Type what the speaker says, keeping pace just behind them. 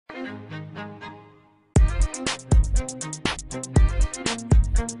Hey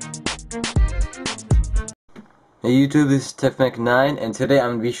YouTube, this is Gingerbread, and today I'm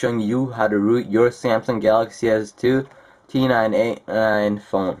going to be showing you how to root your Samsung Galaxy S2 T989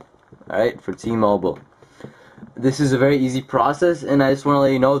 phone, alright, for T-Mobile. This is a very easy process, and I just want to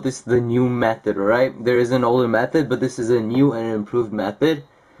let you know this is the new method, alright? There is an older method, but this is a new and improved method,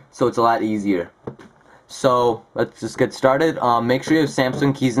 so it's a lot easier. So, let's just get started. Make sure you have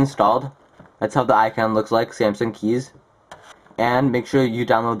Samsung keys installed. That's how the icon looks like, Samsung keys. And make sure you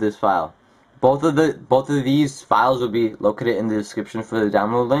download this file. Both of these files will be located in the description for the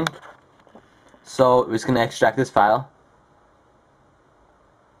download link. So we're just going to extract this file.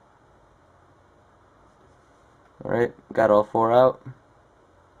 Alright, got all four out.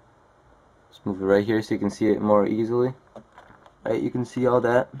 Let's move it right here so you can see it more easily. Alright, you can see all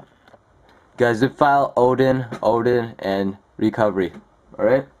that. Got a zip file, Odin, and recovery.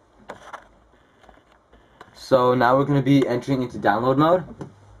 Alright. So now we're going to be entering into download mode.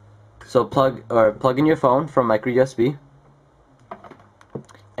 So plug in your phone from micro USB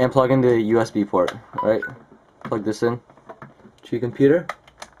and plug in the USB port. Alright, plug this in to your computer.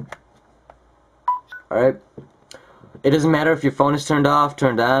 Alright, it doesn't matter if your phone is turned off,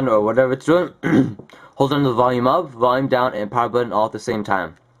 turned on, or whatever it's doing. Hold on to the volume up, volume down, and power button all at the same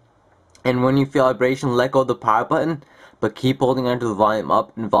time. And when you feel vibration, let go of the power button, but keep holding on to the volume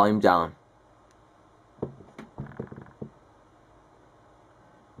up and volume down.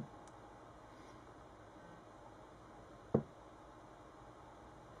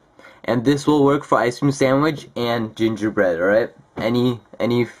 And this will work for ice cream sandwich and gingerbread, alright?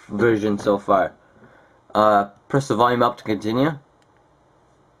 Any version so far. Press the volume up to continue.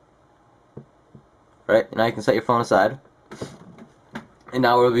 Alright, now you can set your phone aside. And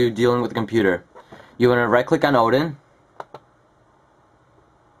now we'll be dealing with the computer. You want to right click on Odin.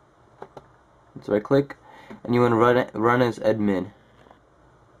 Let's right click. And you want to run as admin.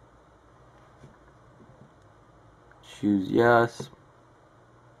 Choose yes.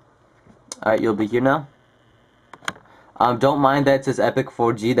 Alright, you'll be here now. Don't mind that it says Epic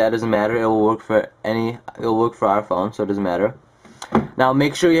 4G, that doesn't matter. It will work for our phone, so it doesn't matter. Now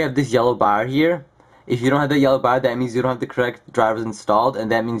make sure you have this yellow bar here. If you don't have the yellow bar, that means you don't have the correct drivers installed,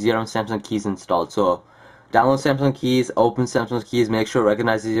 and that means you don't have Samsung keys installed. So download Samsung keys, open Samsung keys, make sure it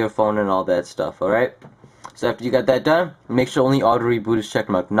recognizes your phone and all that stuff, alright? So after you got that done, make sure only auto reboot is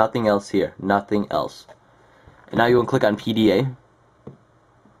checkmarked. Nothing else here. Nothing else. And now you want to click on PDA.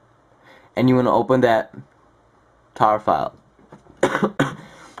 And you want to open that tar file.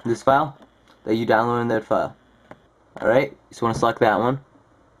 This file that you downloaded in that file. Alright, you just want to select that one.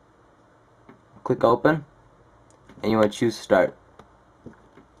 Click open. And you want to choose start.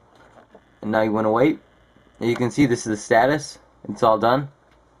 And now you want to wait. And you can see this is the status. It's all done.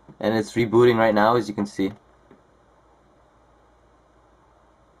 And it's rebooting right now, as you can see.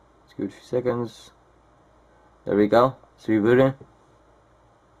 Let's give it a few seconds. There we go. It's rebooting.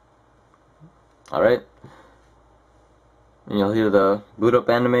 Alright, and you'll hear the boot up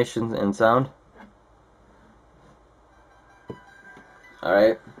animation and sound.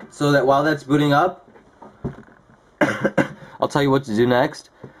 Alright, so that while that's booting up, I'll tell you what to do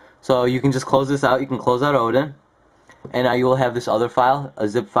next. So you can just close this out, you can close out Odin, and now you will have this other file, a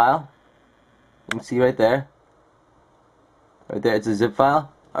zip file. You can see right there. Right there, it's a zip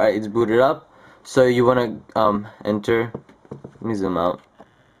file. Alright, it's booted up. So you want to enter, let me zoom out.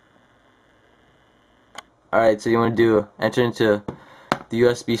 Alright, so you want to enter into the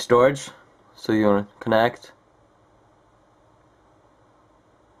USB storage. So you want to connect.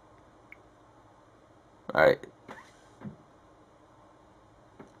 Alright,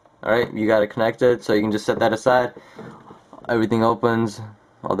 you got it connected, so you can just set that aside. Everything opens,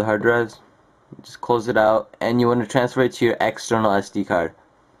 all the hard drives. Just close it out, and you want to transfer it to your external SD card.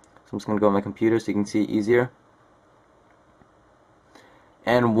 So I'm just going to go on my computer so you can see it easier.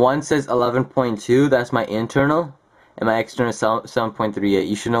 And one says 11.2, that's my internal, and my external is 7.38.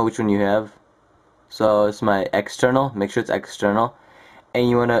 You should know which one you have. So it's my external, make sure it's external. And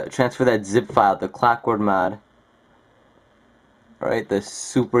you want to transfer that zip file, the clockwork mod. Alright, the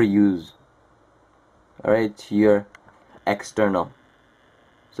super use. Alright, to your external.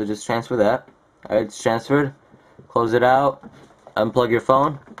 So just transfer that. Alright, it's transferred. Close it out. Unplug your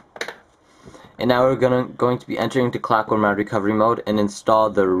phone. And now we're going to be entering into clockwork mod recovery mode and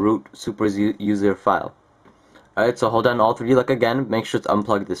install the root super user file. Alright, so hold on all three, like again, make sure it's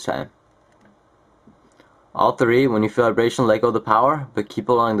unplugged this time. All three, when you feel vibration, let go of the power, but keep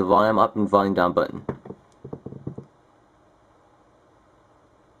holding the volume up and volume down button.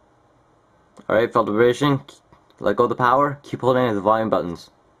 Alright, felt vibration, let go of the power, keep holding the volume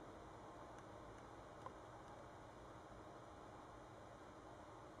buttons.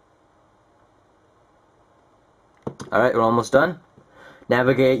 Alright, we're almost done.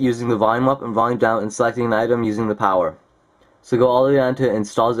 Navigate using the volume up and volume down and selecting an item using the power. So go all the way down to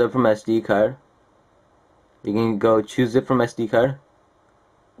install zip from SD card. You can go choose zip from SD card.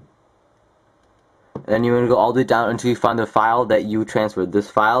 And then you're going to go all the way down until you find the file that you transferred. This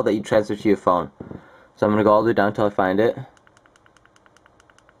file that you transferred to your phone. So I'm going to go all the way down until I find it.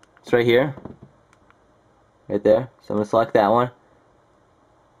 It's right here. Right there. So I'm going to select that one.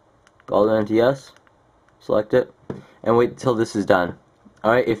 Go all the way into yes. Select it. And wait till this is done.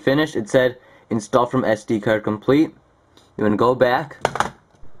 Alright, it finished. It said install from SD card complete. You're going to go back.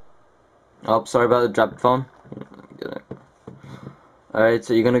 Oh, sorry about the dropped phone. Alright,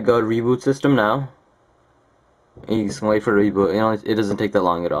 so you're going to go to Reboot System now. And you can wait for a reboot. It doesn't take that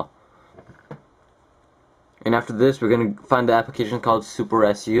long at all. And after this, we're going to find the application called Super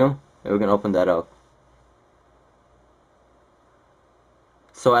SU. And we're going to open that up.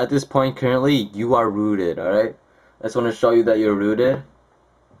 So at this point, currently, you are rooted, alright? I just want to show you that you're rooted.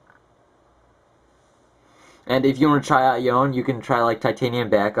 And if you want to try out your own, you can try like Titanium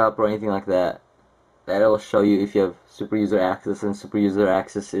Backup or anything like that. That'll show you if you have super user access, and super user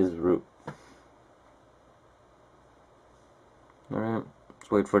access is root. Alright,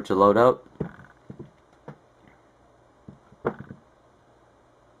 let's wait for it to load up.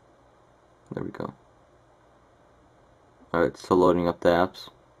 There we go. Alright, still loading up the apps.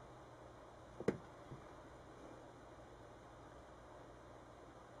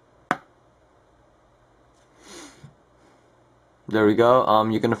 There we go.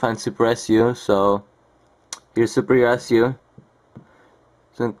 You're gonna find Super SU. So here's Super SU.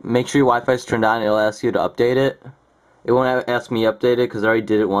 So make sure your Wi-Fi is turned on. It'll ask you to update it. It won't ask me to update it because I already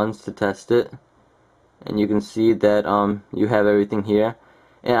did it once to test it. And you can see that you have everything here.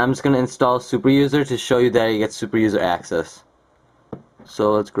 And I'm just gonna install Super User to show you that you get Super User access.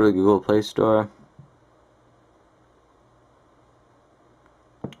 So let's go to the Google Play Store.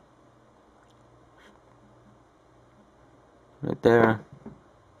 Right there.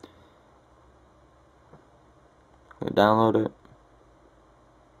 Download it.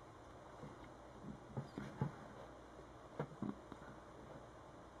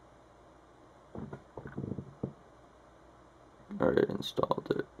 Already installed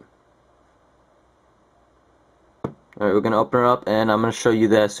it. Alright, we're gonna open it up and I'm gonna show you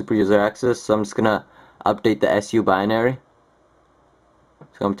the super user access. So I'm just gonna update the SU binary.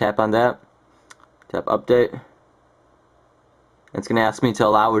 So I'm gonna tap on that. Tap update. It's going to ask me to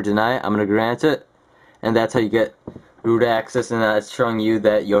allow or deny. I'm going to grant it. And that's how you get root access, and it's showing you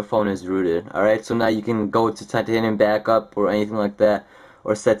that your phone is rooted. Alright, so now you can go to Titanium Backup or anything like that,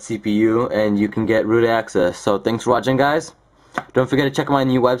 or set CPU, and you can get root access. So thanks for watching, guys. Don't forget to check out my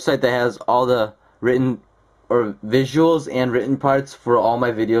new website that has all the written or visuals and written parts for all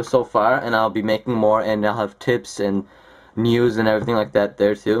my videos so far, and I'll be making more, and I'll have tips and news and everything like that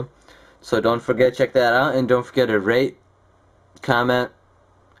there too. So don't forget to check that out, and don't forget to rate, comment,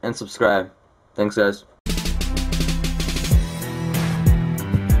 and subscribe. Thanks, guys.